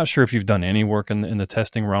testing. I'm not sure if you've done any work in the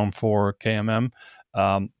testing realm for KMM.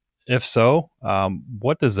 If so,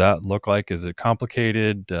 what does that look like? Is it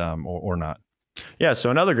complicated or not? Yeah. So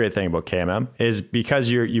another great thing about KMM is because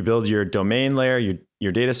you build your domain layer,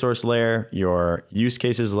 your data source layer, your use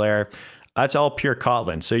cases layer. That's all pure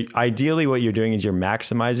Kotlin. So ideally what you're doing is you're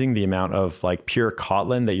maximizing the amount of like pure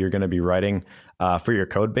Kotlin that you're going to be writing for your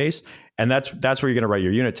code base. And that's where you're going to write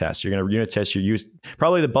your unit tests. You're going to unit test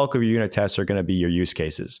probably the bulk of your unit tests are going to be your use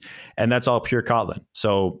cases. And that's all pure Kotlin.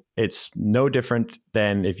 So it's no different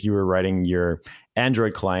than if you were writing your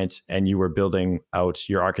Android client and you were building out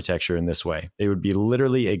your architecture in this way. It would be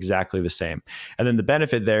literally exactly the same. And then the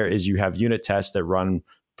benefit there is you have unit tests that run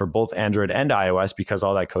for both Android and iOS because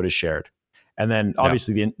all that code is shared. And then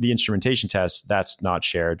obviously the instrumentation tests, that's not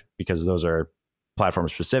shared because those are platform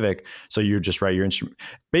specific. So you just write your instrument.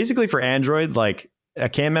 Basically for Android, like a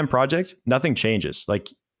KMM project, nothing changes. Like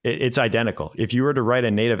it's identical. If you were to write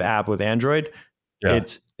a native app with Android,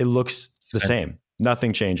 it looks the same.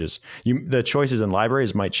 Nothing changes. The choices in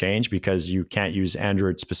libraries might change because you can't use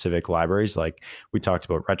Android specific libraries. Like we talked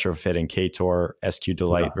about retrofit and Ktor,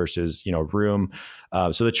 SQDelight versus, Room.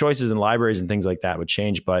 So the choices in libraries and things like that would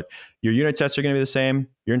change, but your unit tests are going to be the same.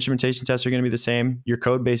 Your instrumentation tests are going to be the same. Your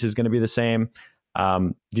code base is going to be the same.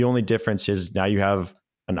 The only difference is now you have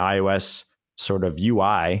an iOS sort of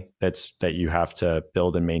UI that you have to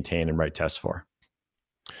build and maintain and write tests for.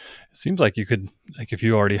 It seems like you could, like if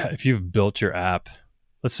you've built your app,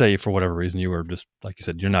 let's say for whatever reason you were just, like you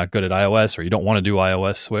said, you're not good at iOS or you don't want to do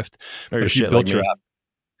iOS Swift. Or if you built your app,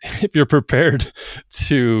 if you're preparing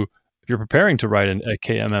to write a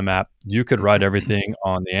KMM app, you could write everything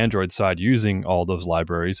on the Android side using all those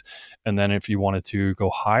libraries. And then if you wanted to go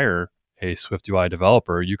hire a Swift UI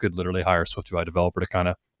developer, you could literally hire a Swift UI developer to kind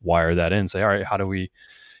of wire that in, say, all right, how do we,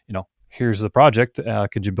 here's the project.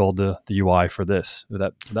 Could you build the UI for this? Would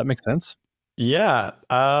that make sense? Yeah.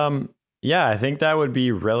 I think that would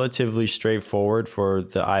be relatively straightforward for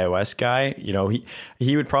the iOS guy.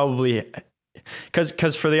 He would probably,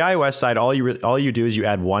 because for the iOS side, all you do is you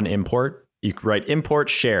add one import. You write import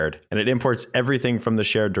shared, and it imports everything from the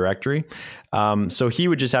shared directory. So he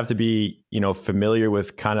would just have to be, familiar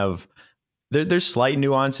with kind of there's slight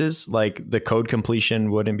nuances, like the code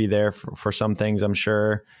completion wouldn't be there for some things, I'm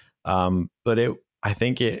sure. But I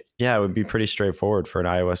think it would be pretty straightforward for an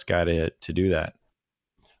iOS guy to do that.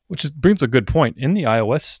 Brings a good point. In the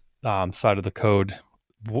iOS side of the code,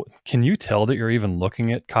 can you tell that you're even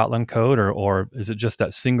looking at Kotlin code, or is it just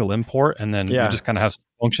that single import and then you just kind of have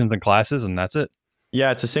functions and classes and that's it?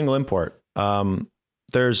 Yeah, it's a single import.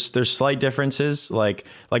 There's slight differences. Like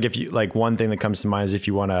if you like, one thing that comes to mind is if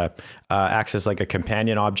you want to access like a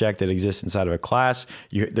companion object that exists inside of a class,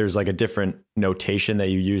 there's like a different notation that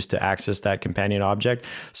you use to access that companion object.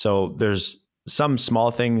 So there's some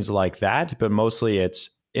small things like that, but mostly it's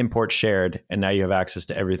import shared, and now you have access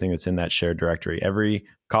to everything that's in that shared directory, every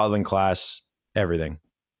Kotlin class, everything.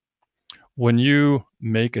 When you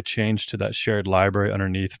make a change to that shared library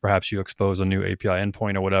underneath, perhaps you expose a new API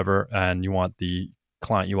endpoint or whatever, and you want the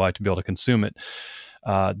client UI to be able to consume it.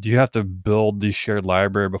 Do you have to build the shared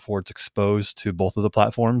library before it's exposed to both of the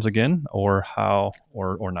platforms again, or how,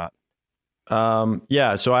 or not?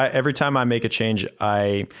 So every time I make a change,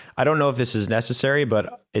 I don't know if this is necessary,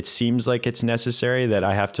 but it seems like it's necessary that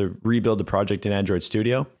I have to rebuild the project in Android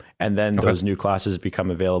Studio, and then those new classes become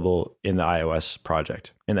available in the iOS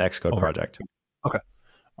project, in the Xcode project. Okay.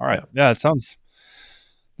 All right. Yeah, it sounds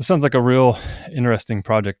like a real interesting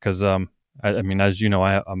project because, I mean, as you know,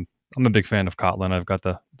 I'm a big fan of Kotlin. I've got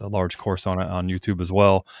the large course on it on YouTube as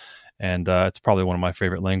well, and it's probably one of my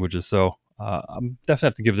favorite languages. So I'm definitely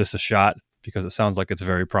have to give this a shot, because it sounds like it's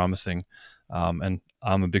very promising. And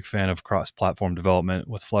I'm a big fan of cross-platform development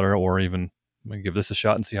with Flutter, or even give this a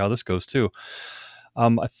shot and see how this goes too. I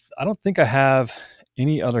don't think I have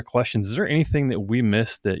any other questions. Is there anything that we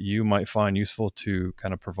missed that you might find useful to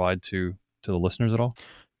kind of provide to the listeners at all?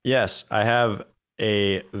 Yes, I have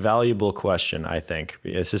a valuable question, I think.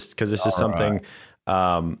 It's just because this is something,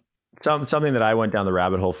 something that I went down the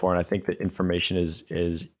rabbit hole for, and I think that information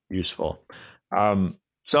is useful.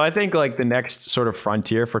 So I think like the next sort of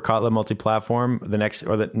frontier for Kotlin multi-platform, the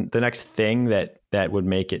next thing that would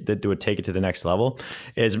make it, that would take it to the next level,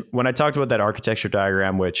 is when I talked about that architecture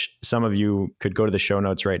diagram, which some of you could go to the show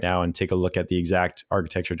notes right now and take a look at the exact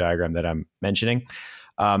architecture diagram that I'm mentioning.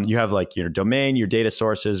 You have like your domain, your data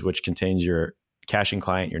sources, which contains your caching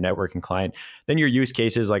client, your networking client, then your use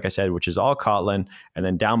cases, like I said, which is all Kotlin, and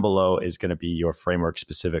then down below is going to be your framework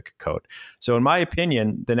specific code. So in my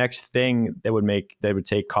opinion, the next thing that would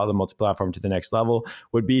take Kotlin multi-platform to the next level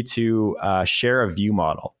would be to share a view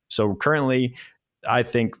model. So currently, I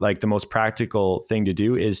think like the most practical thing to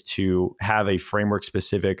do is to have a framework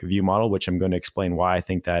specific view model, which I'm going to explain why I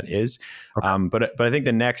think that is. Okay. But I think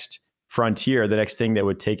the next frontier, the next thing that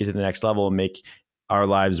would take it to the next level and make our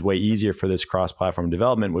lives way easier for this cross-platform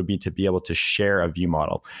development would be to be able to share a view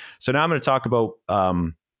model. So now I'm going to talk about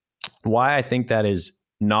why I think that is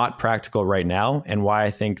not practical right now, and why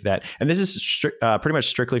I think that, and this is pretty much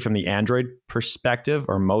strictly from the Android perspective,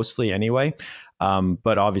 or mostly anyway,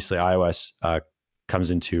 but obviously iOS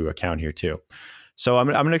comes into account here too. So I'm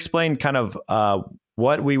going to explain kind of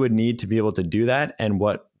what we would need to be able to do that, and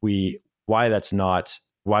why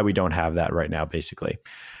we don't have that right now, basically.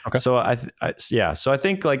 Okay. So So I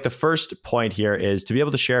think like the first point here is to be able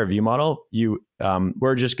to share a view model.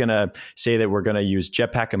 We're just going to say that we're going to use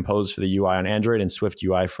Jetpack Compose for the UI on Android and Swift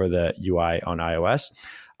UI for the UI on iOS.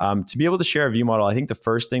 To be able to share a view model, I think the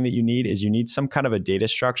first thing that you need is some kind of a data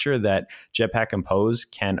structure that Jetpack Compose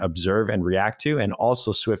can observe and react to, and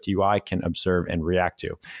also Swift UI can observe and react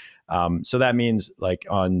to. So that means like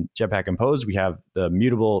on Jetpack Compose, we have the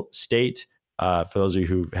mutable state. For those of you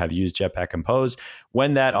who have used Jetpack Compose,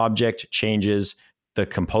 when that object changes, the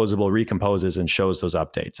composable recomposes and shows those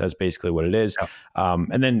updates. That's basically what it is. Yeah.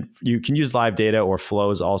 And then you can use live data or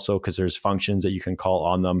flows also, because there's functions that you can call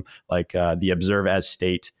on them, like the observe as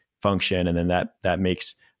state function. And then that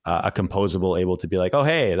makes a composable able to be like, oh,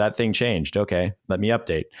 hey, that thing changed. Okay, let me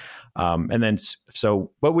update. And then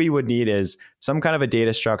so what we would need is some kind of a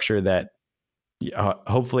data structure that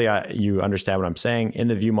hopefully you understand what I'm saying. In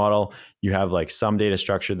the view model, you have like some data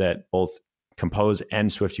structure that both Compose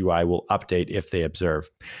and Swift UI will update if they observe.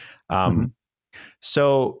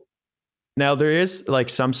 So now there is like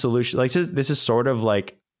some solution. Like this is sort of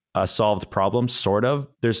like a solved problem, sort of.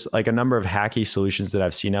 There's like a number of hacky solutions that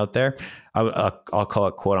I've seen out there. I'll call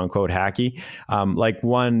it quote unquote hacky. Like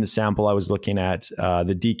one sample I was looking at,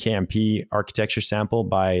 the DKMP architecture sample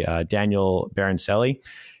by Daniel Barancelli.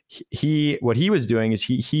 What he was doing is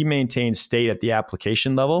he maintained state at the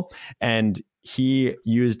application level, and he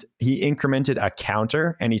incremented a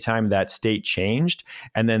counter anytime that state changed,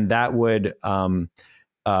 and then that would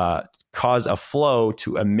cause a flow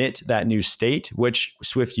to emit that new state, which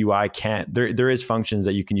Swift UI can't. There is functions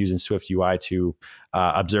that you can use in Swift UI to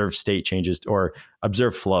observe state changes or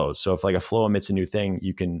observe flows. So if like a flow emits a new thing,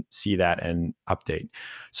 you can see that and update.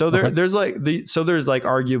 So there's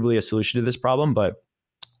arguably a solution to this problem, but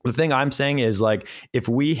the thing I'm saying is like, if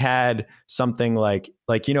we had something like,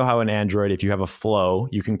 you know how in Android, if you have a flow,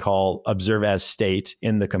 you can call observe as state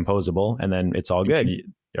in the composable, and then it's all good,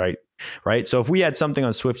 right? So if we had something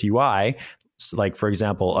on Swift UI, like for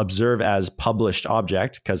example, observe as published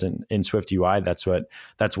object, because in Swift UI, that's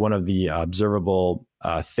one of the observable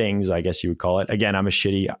things, I guess you would call it. Again, I'm a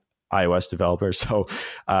shitty iOS developer, so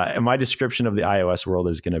my description of the iOS world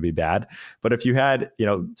is going to be bad. But if you had,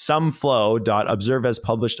 some flow dot observe as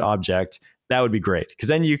published object, that would be great, because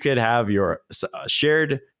then you could have your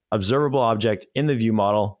shared observable object in the view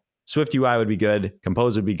model. Swift UI would be good,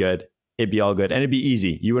 Compose would be good, it'd be all good, and it'd be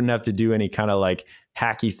easy. You wouldn't have to do any kind of like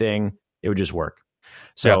hacky thing. It would just work.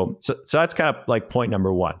 So that's kind of like point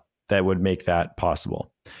number one that would make that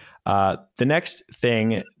possible. The next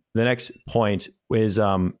point is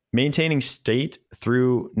maintaining state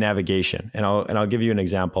through navigation, and I'll give you an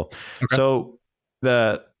example. Okay. So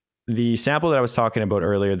the sample that I was talking about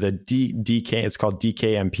earlier, the DK, it's called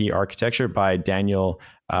DKMP architecture by Daniel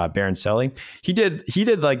Barancelli. He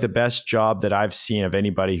did like the best job that I've seen of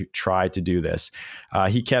anybody who tried to do this.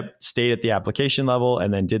 He kept state at the application level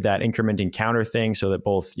and then did that incrementing counter thing so that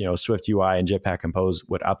both Swift UI and Jetpack Compose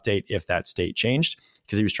would update if that state changed,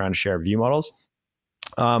 because he was trying to share view models.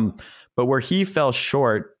 But where he fell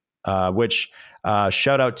short, which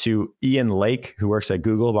shout out to Ian Lake, who works at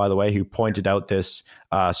Google, by the way, who pointed out this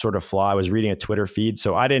sort of flaw. I was reading a Twitter feed,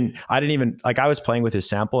 so I didn't even like, I was playing with his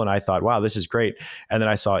sample and I thought, wow, this is great. And then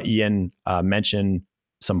I saw Ian mention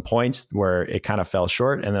some points where it kind of fell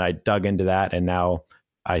short, and then I dug into that, and now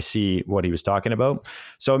I see what he was talking about.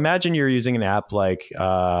 So imagine you're using an app like,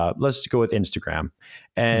 let's go with Instagram,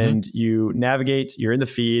 and you navigate, you're in the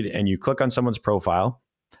feed and you click on someone's profile.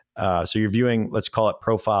 So you're viewing, let's call it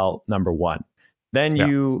profile number 1. Then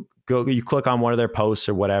you click on one of their posts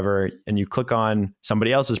or whatever, and you click on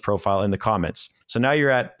somebody else's profile in the comments. So now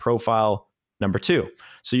you're at profile number 2.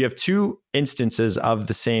 So you have 2 instances of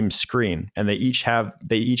the same screen, and they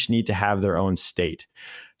each need to have their own state.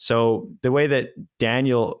 So the way that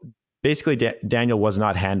Daniel was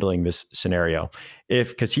not handling this scenario,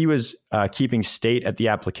 because he was keeping state at the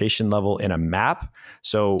application level in a map.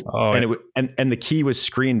 So and the key was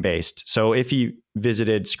screen based. So if he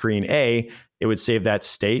visited screen A, it would save that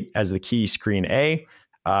state as the key screen A.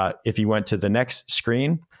 If he went to the next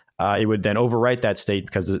screen, it would then overwrite that state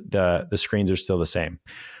because the screens are still the same.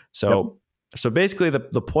 So basically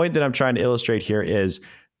the point that I'm trying to illustrate here is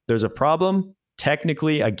there's a problem.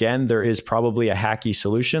 Technically, again, there is probably a hacky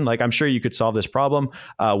solution. Like, I'm sure you could solve this problem.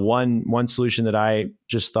 One solution that I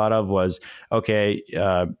just thought of was,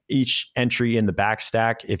 each entry in the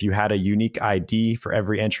backstack, if you had a unique ID for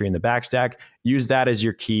every entry in the backstack, use that as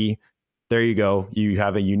your key. There you go. You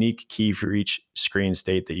have a unique key for each screen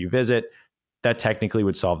state that you visit. That technically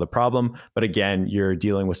would solve the problem. But again, you're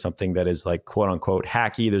dealing with something that is like, quote unquote,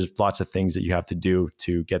 hacky. There's lots of things that you have to do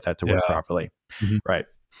to get that to work properly. Mm-hmm. Right.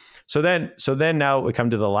 So then now we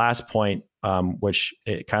come to the last point, which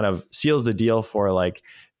it kind of seals the deal for like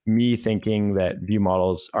me thinking that view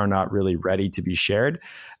models are not really ready to be shared.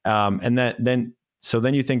 And then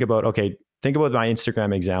you think about my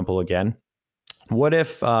Instagram example again. What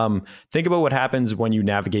if, think about what happens when you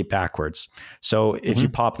navigate backwards. So if you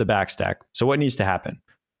pop the backstack, so what needs to happen?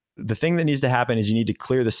 The thing that needs to happen is you need to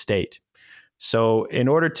clear the state. So in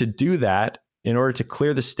order to do that, in order to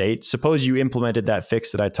clear the state, suppose you implemented that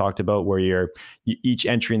fix that I talked about where each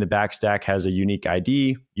entry in the backstack has a unique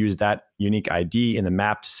ID, use that unique ID in the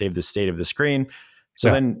map to save the state of the screen.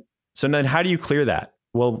 So then how do you clear that?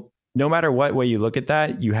 Well, no matter what way you look at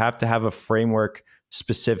that, you have to have a framework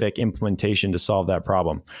specific implementation to solve that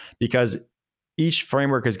problem, because each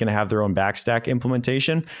framework is going to have their own backstack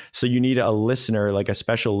implementation. So you need a listener, like a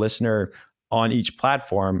special listener on each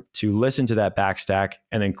platform, to listen to that backstack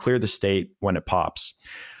and then clear the state when it pops.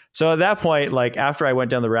 So at that point, like after I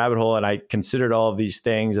went down the rabbit hole and I considered all of these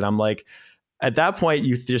things, and I'm like, at that point,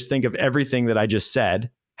 you just think of everything that I just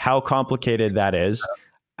said, how complicated that is,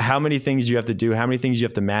 how many things you have to do, how many things you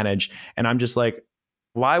have to manage. And I'm just like,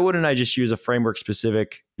 why wouldn't I just use a framework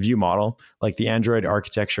specific view model, like the Android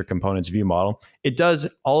architecture components view model? It does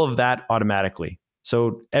all of that automatically.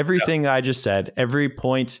 So everything I just said, every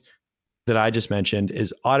point that I just mentioned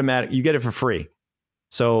is automatic. You get it for free.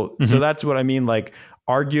 So that's what I mean. Like,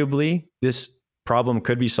 arguably this problem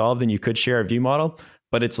could be solved and you could share a view model,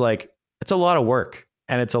 but it's like, it's a lot of work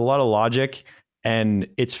and it's a lot of logic. and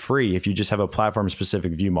it's free if you just have a platform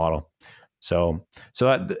specific view model. So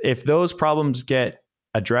that if those problems get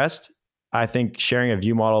addressed, I think sharing a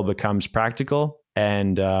view model becomes practical,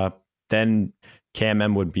 and then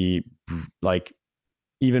KMM would be like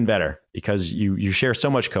even better, because you share so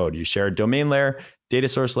much code. You share a domain layer, data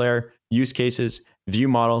source layer, use cases, view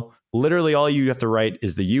model. Literally all you have to write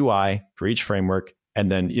is the UI for each framework, and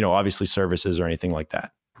then, obviously services or anything like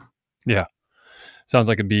that. Yeah. Sounds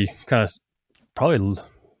like it'd be kind of probably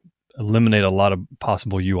eliminate a lot of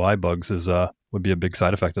possible UI bugs would be a big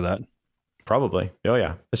side effect of that. Probably. Oh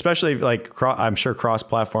yeah. Especially like I'm sure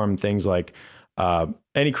cross-platform things like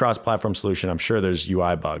any cross-platform solution, I'm sure there's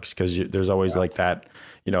UI bugs, because there's always like that,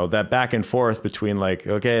 that back and forth between like,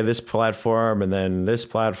 okay, this platform and then this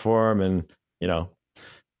platform, and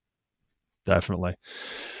Definitely.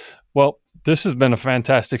 Well, this has been a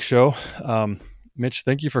fantastic show. Mitch,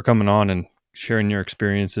 thank you for coming on and sharing your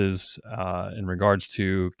experiences in regards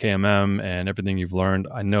to KMM and everything you've learned.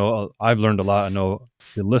 I know I've learned a lot. I know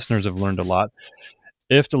the listeners have learned a lot.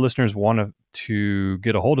 If the listeners want to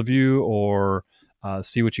get a hold of you or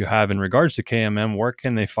see what you have in regards to KMM, where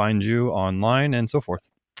can they find you online and so forth?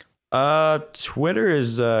 Twitter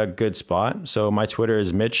is a good spot. So my Twitter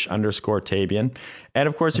is Mitch_Tabian. And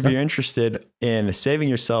of course, if you're interested in saving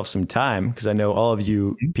yourself some time, because I know all of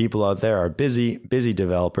you people out there are busy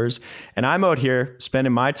developers, and I'm out here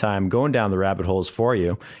spending my time going down the rabbit holes for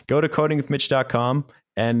you, go to codingwithmitch.com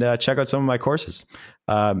and check out some of my courses.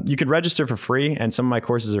 You can register for free, and some of my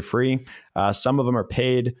courses are free. Some of them are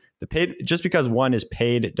paid. Just because one is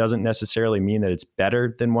paid doesn't necessarily mean that it's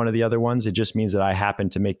better than one of the other ones. It just means that I happen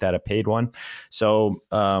to make that a paid one. So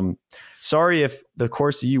sorry if the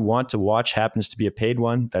course that you want to watch happens to be a paid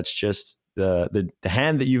one. That's just the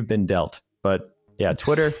hand that you've been dealt. But yeah,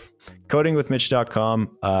 Twitter,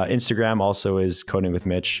 codingwithmitch.com. Instagram also is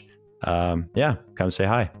codingwithmitch. Come say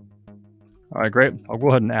hi. All right, great. I'll go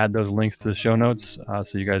ahead and add those links to the show notes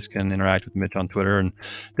so you guys can interact with Mitch on Twitter, and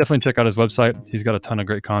definitely check out his website. He's got a ton of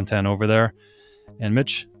great content over there. And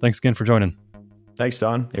Mitch, thanks again for joining. Thanks,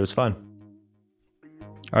 Don. It was fun.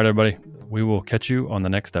 All right, everybody. We will catch you on the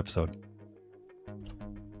next episode.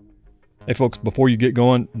 Hey, folks, before you get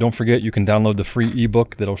going, don't forget you can download the free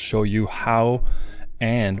ebook that'll show you how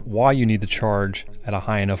and why you need to charge at a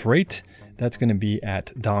high enough rate. That's going to be at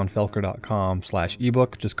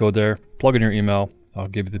donfelker.com/ebook. Just go there, plug in your email. I'll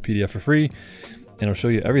give you the PDF for free, and it'll show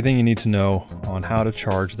you everything you need to know on how to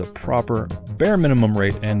charge the proper bare minimum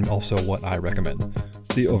rate and also what I recommend.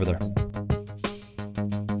 See you over there.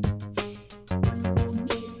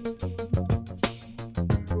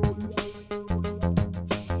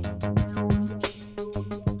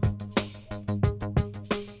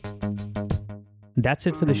 That's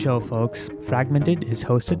it for the show, folks. Fragmented is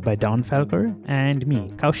hosted by Don Felker and me,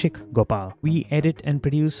 Kaushik Gopal. We edit and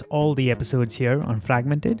produce all the episodes here on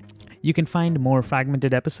Fragmented. You can find more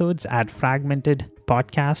Fragmented episodes at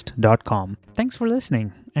fragmentedpodcast.com. Thanks for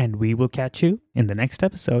listening, and we will catch you in the next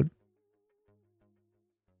episode.